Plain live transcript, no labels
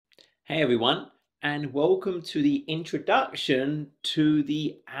Hey everyone, and welcome to the introduction to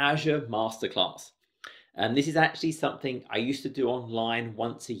the Azure Master Class. And this is actually something I used to do online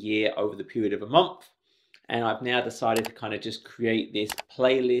once a year over the period of a month. And I've now decided to kind of just create this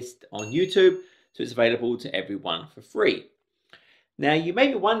playlist on YouTube so it's available to everyone for free. Now you may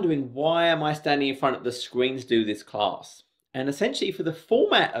be wondering, why am I standing in front of the screen to do this class? And essentially for the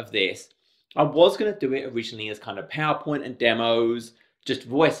format of this, I was going to do it originally as kind of PowerPoint and demos, just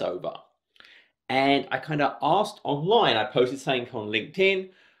voiceover. And I kind of asked online, I posted something on LinkedIn,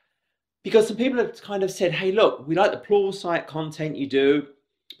 because some people have kind of said, hey, look, we like the Pluralsight content you do,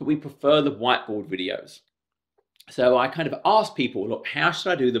 but we prefer the whiteboard videos. So I kind of asked people, look, how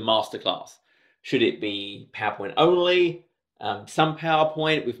should I do the masterclass? Should it be PowerPoint only, some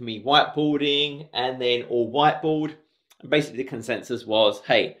PowerPoint with me whiteboarding, and then all whiteboard? And basically the consensus was,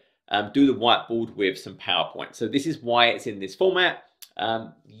 hey, do the whiteboard with some PowerPoint. So this is why it's in this format.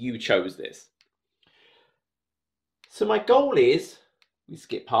 You chose this. So my goal is, we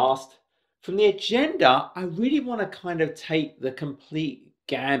skip past, from the agenda, I really want to kind of take the complete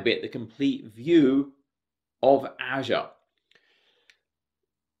gambit, the complete view of Azure.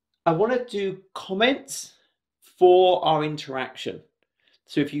 I want to do comments for our interaction.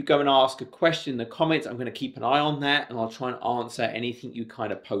 So if you go and ask a question in the comments, I'm going to keep an eye on that and I'll try and answer anything you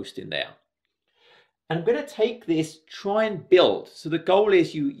kind of post in there. And I'm going to take this, try and build. So the goal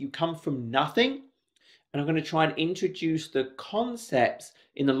is you come from nothing, and I'm going to try and introduce the concepts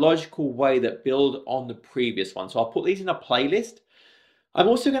in a logical way that build on the previous one. So I'll put these in a playlist. I'm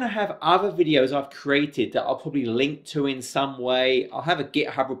also going to have other videos I've created that I'll probably link to in some way. I'll have a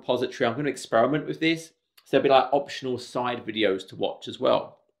GitHub repository. I'm going to experiment with this. So there'll be like optional side videos to watch as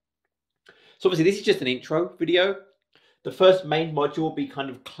well. So obviously this is just an intro video. The first main module will be kind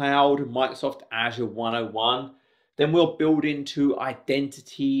of Cloud Microsoft Azure 101. Then we'll build into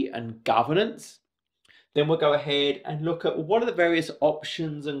identity and governance. Then we'll go ahead and look at what are the various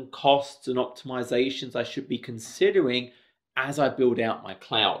options and costs and optimizations I should be considering as I build out my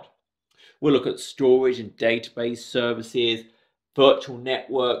cloud. We'll look at storage and database services, virtual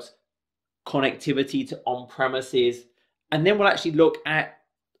networks, connectivity to on-premises, and then we'll actually look at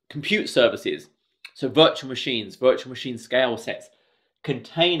compute services. So virtual machine scale sets,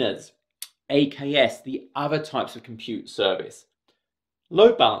 containers, AKS, the other types of compute service,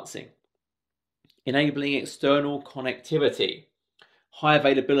 load balancing, enabling external connectivity, high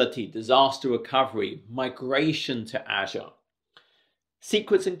availability, disaster recovery, migration to Azure,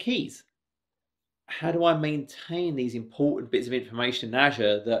 secrets and keys. How do I maintain these important bits of information in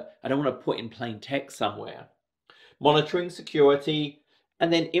Azure that I don't want to put in plain text somewhere? Monitoring security,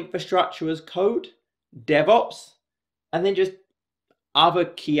 and then infrastructure as code, DevOps, and then just other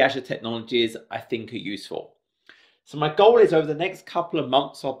key Azure technologies I think are useful. So my goal is over the next couple of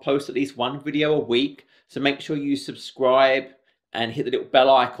months, I'll post at least one video a week. So make sure you subscribe and hit the little bell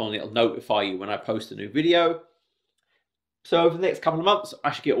icon. It'll notify you when I post a new video. So over the next couple of months,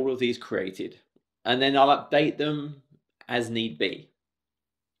 I should get all of these created. And then I'll update them as need be.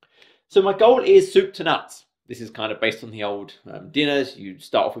 So my goal is soup to nuts. This is kind of based on the old dinners. You'd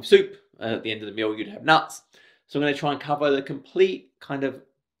start off with soup. And at the end of the meal, you'd have nuts. So I'm going to try and cover the complete kind of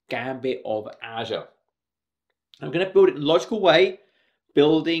gambit of Azure. I'm going to build it in a logical way,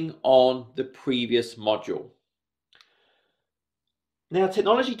 building on the previous module. Now,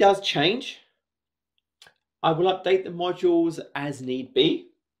 technology does change. I will update the modules as need be.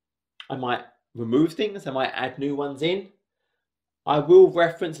 I might remove things. I might add new ones in. I will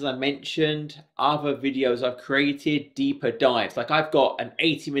reference, as I mentioned, other videos I've created, deeper dives. Like I've got an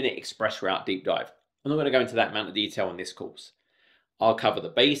 80-minute express route deep dive. I'm not going to go into that amount of detail in this course. I'll cover the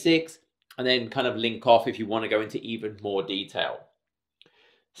basics, and then kind of link off if you want to go into even more detail.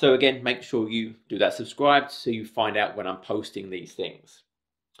 So again, make sure you do that subscribe so you find out when I'm posting these things.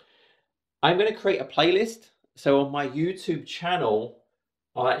 I'm going to create a playlist. So on my YouTube channel,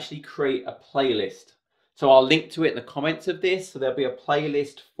 I'll actually create a playlist. So I'll link to it in the comments of this. So there'll be a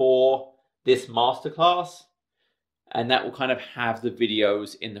playlist for this masterclass, and that will kind of have the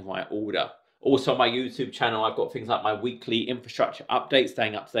videos in the right order. Also on my YouTube channel, I've got things like my weekly infrastructure updates.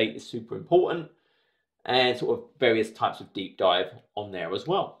 Staying up to date is super important, and sort of various types of deep dive on there as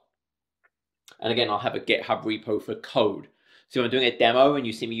well. And again, I'll have a GitHub repo for code. So if I'm doing a demo and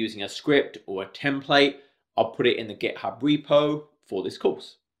you see me using a script or a template, I'll put it in the GitHub repo for this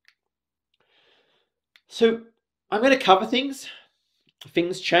course. So I'm going to cover things.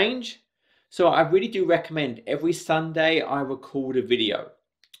 Things change. So I really do recommend every Sunday I record a video.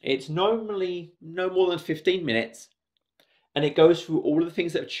 It's normally no more than 15 minutes, and it goes through all of the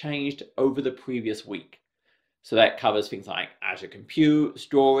things that have changed over the previous week. So that covers things like Azure Compute,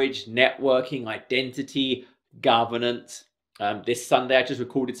 storage, networking, identity, governance. This Sunday, I just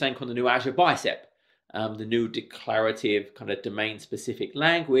recorded something on the new Azure Bicep, the new declarative kind of domain-specific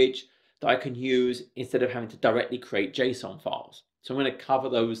language that I can use instead of having to directly create JSON files. So I'm going to cover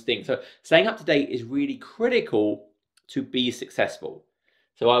those things. So staying up to date is really critical to be successful.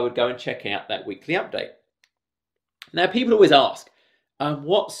 So I would go and check out that weekly update. Now, people always ask,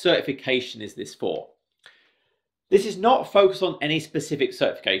 what certification is this for? This is not focused on any specific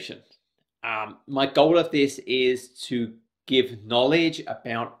certification. My goal of this is to give knowledge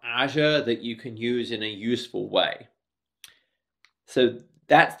about Azure that you can use in a useful way. So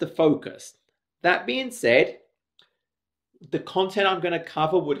that's the focus. That being said, the content I'm going to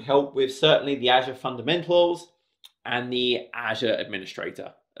cover would help with certainly the Azure Fundamentals and the Azure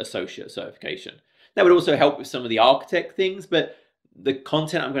Administrator Associate certification. That would also help with some of the architect things, but the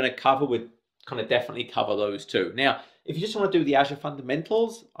content I'm going to cover would kind of definitely cover those too. Now, if you just want to do the Azure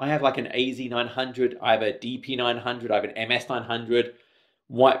Fundamentals, I have like an AZ900, I have a DP900, I have an MS900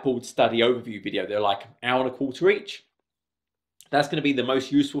 whiteboard study overview video. They're like an hour and a quarter each. That's going to be the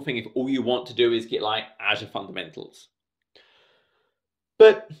most useful thing if all you want to do is get like Azure Fundamentals.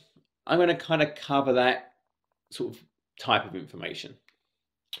 But I'm going to kind of cover that sort of type of information.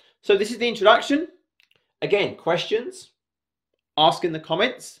 So this is the introduction. Again, questions, ask in the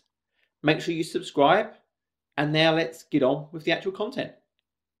comments. Make sure you subscribe. And now let's get on with the actual content.